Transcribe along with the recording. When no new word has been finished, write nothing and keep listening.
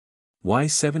Why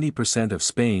 70% of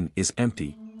Spain is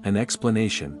empty? An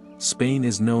explanation: Spain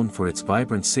is known for its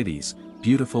vibrant cities,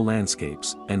 beautiful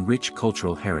landscapes, and rich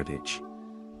cultural heritage.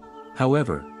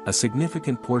 However, a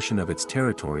significant portion of its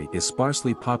territory is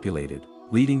sparsely populated,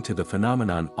 leading to the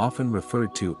phenomenon often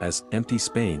referred to as empty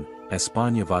Spain,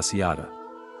 España vaciada.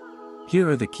 Here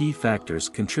are the key factors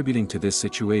contributing to this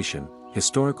situation: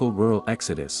 historical rural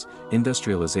exodus,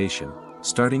 industrialization.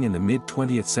 Starting in the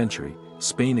mid-20th century,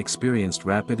 Spain experienced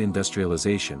rapid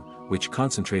industrialization, which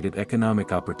concentrated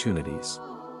economic opportunities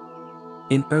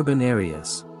in urban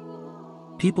areas.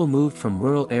 People moved from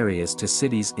rural areas to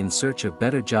cities in search of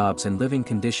better jobs and living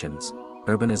conditions.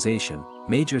 Urbanization: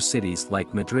 major cities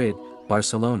like Madrid,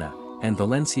 Barcelona, and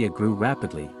Valencia grew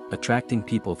rapidly, attracting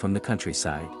people from the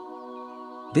countryside.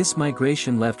 This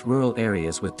migration left rural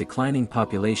areas with declining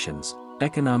populations.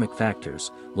 Economic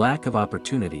factors: lack of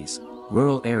opportunities.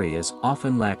 Rural areas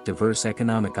often lack diverse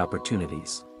economic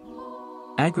opportunities.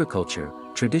 Agriculture,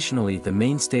 traditionally the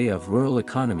mainstay of rural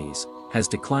economies, has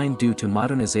declined due to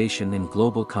modernization and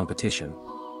global competition.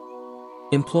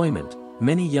 Employment: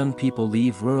 many young people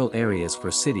leave rural areas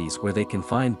for cities where they can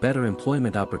find better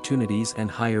employment opportunities and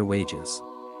higher wages.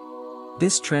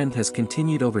 This trend has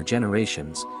continued over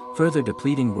generations, further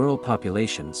depleting rural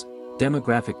populations.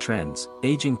 Demographic trends: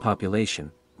 aging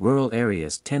population. Rural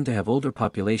areas tend to have older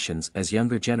populations as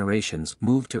younger generations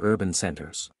move to urban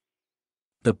centers.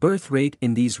 The birth rate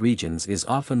in these regions is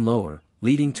often lower,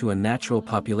 leading to a natural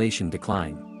population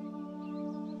decline.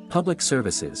 Public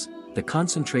services: the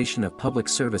concentration of public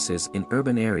services in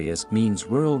urban areas means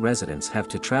rural residents have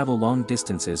to travel long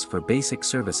distances for basic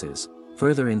services,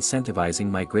 further incentivizing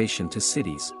migration to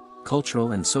cities.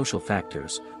 Cultural and social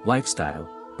factors: lifestyle: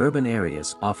 urban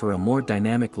areas offer a more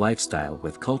dynamic lifestyle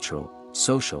with cultural,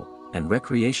 social, and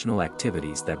recreational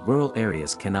activities that rural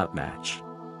areas cannot match.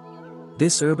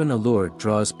 This urban allure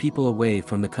draws people away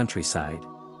from the countryside.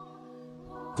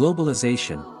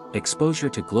 Globalization: exposure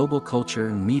to global culture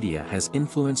and media has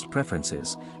influenced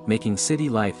preferences, making city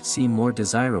life seem more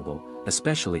desirable,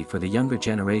 especially for the younger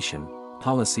generation.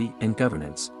 Policy and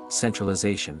governance: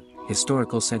 centralization.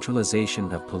 Historical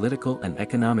centralization of political and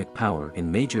economic power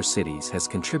in major cities has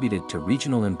contributed to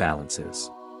regional imbalances.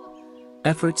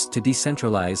 Efforts to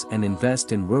decentralize and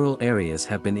invest in rural areas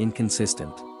have been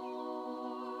inconsistent.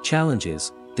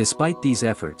 Challenges: despite these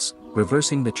efforts,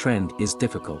 reversing the trend is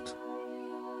difficult.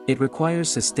 It requires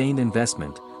sustained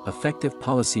investment, effective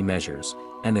policy measures,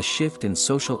 and a shift in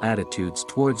social attitudes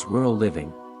towards rural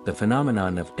living. The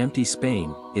phenomenon of empty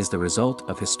Spain is the result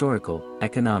of historical,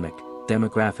 economic,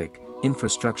 demographic,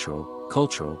 infrastructural,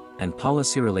 cultural, and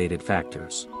policy-related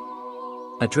factors.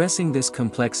 Addressing this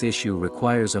complex issue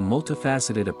requires a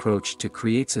multifaceted approach to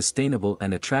create sustainable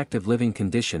and attractive living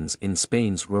conditions in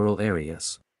Spain's rural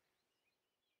areas.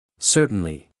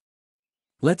 Certainly.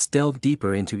 Let's delve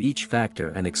deeper into each factor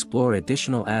and explore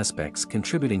additional aspects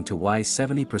contributing to why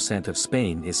 70% of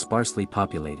Spain is sparsely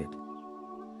populated.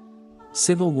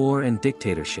 Civil war and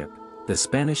dictatorship: the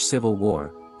Spanish Civil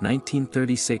War,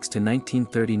 1936 to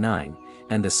 1939,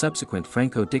 and the subsequent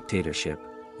Franco dictatorship,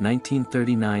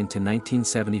 1939 to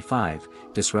 1975,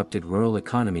 disrupted rural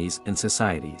economies and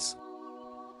societies.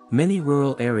 Many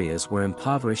rural areas were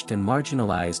impoverished and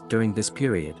marginalized during this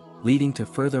period, leading to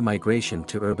further migration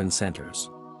to urban centers.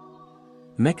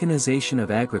 Mechanization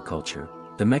of agriculture: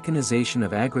 the mechanization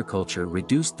of agriculture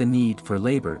reduced the need for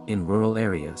labor in rural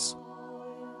areas.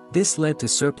 This led to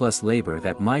surplus labor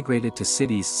that migrated to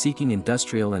cities seeking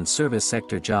industrial and service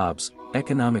sector jobs.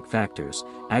 Economic factors: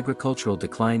 agricultural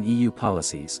decline. EU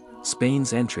policies: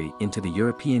 Spain's entry into the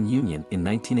European Union in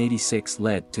 1986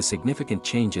 led to significant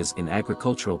changes in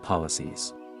agricultural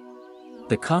policies.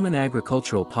 The Common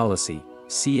Agricultural Policy,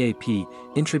 CAP,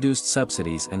 introduced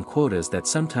subsidies and quotas that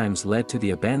sometimes led to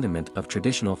the abandonment of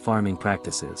traditional farming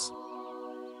practices.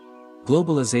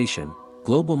 Globalization: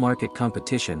 global market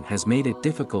competition has made it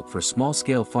difficult for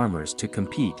small-scale farmers to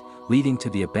compete, leading to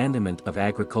the abandonment of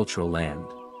agricultural land.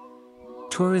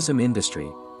 Tourism industry: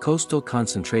 coastal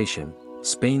concentration.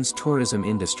 Spain's tourism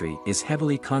industry is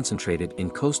heavily concentrated in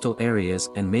coastal areas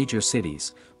and major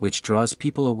cities, which draws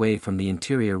people away from the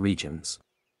interior regions.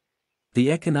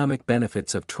 The economic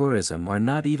benefits of tourism are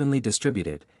not evenly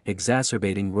distributed,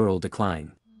 exacerbating rural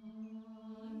decline.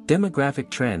 Demographic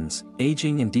trends: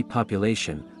 aging and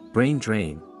depopulation. Brain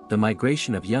drain: the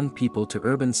migration of young people to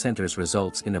urban centers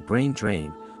results in a brain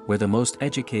drain, where the most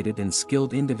educated and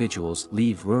skilled individuals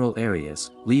leave rural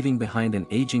areas, leaving behind an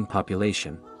aging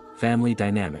population. Family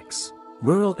dynamics: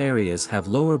 rural areas have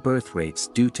lower birth rates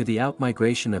due to the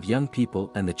outmigration of young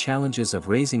people and the challenges of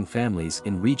raising families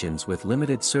in regions with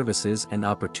limited services and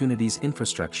opportunities.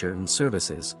 Infrastructure and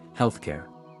services, healthcare.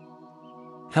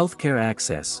 Healthcare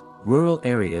access. Rural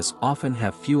areas often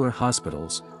have fewer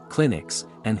hospitals, clinics,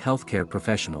 and healthcare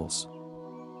professionals.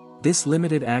 This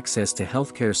limited access to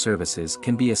healthcare services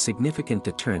can be a significant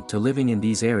deterrent to living in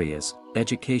these areas.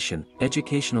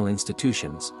 Educational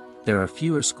institutions. There are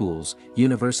fewer schools,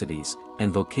 universities,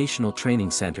 and vocational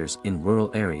training centers in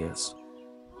rural areas.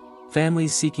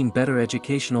 Families seeking better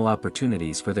educational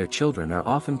opportunities for their children are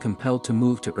often compelled to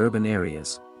move to urban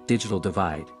areas. Digital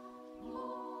divide.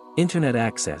 Internet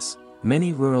access.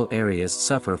 Many rural areas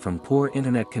suffer from poor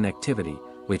internet connectivity,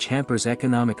 which hampers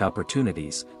economic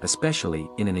opportunities, especially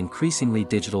in an increasingly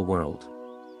digital world.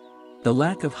 The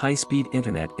lack of high-speed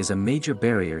internet is a major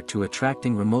barrier to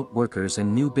attracting remote workers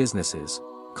and new businesses.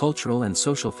 Cultural and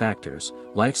social factors,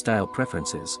 lifestyle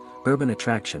preferences, urban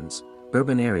attractions.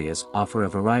 Urban areas offer a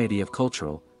variety of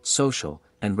cultural, social,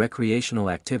 and recreational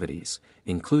activities,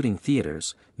 including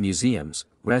theaters, museums,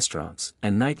 restaurants,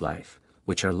 and nightlife,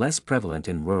 which are less prevalent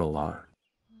in rural areas.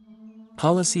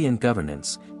 Policy and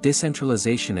governance.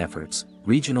 Decentralization efforts.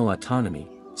 Regional autonomy.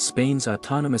 Spain's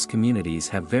autonomous communities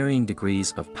have varying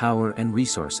degrees of power and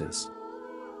resources.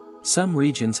 Some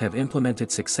regions have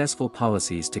implemented successful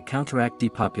policies to counteract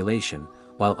depopulation,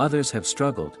 while others have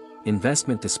struggled.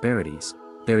 Investment disparities.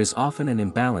 There is often an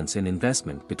imbalance in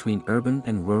investment between urban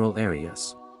and rural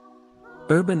areas.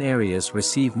 Urban areas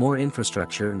receive more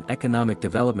infrastructure and economic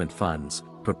development funds,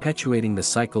 perpetuating the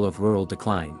cycle of rural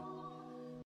decline.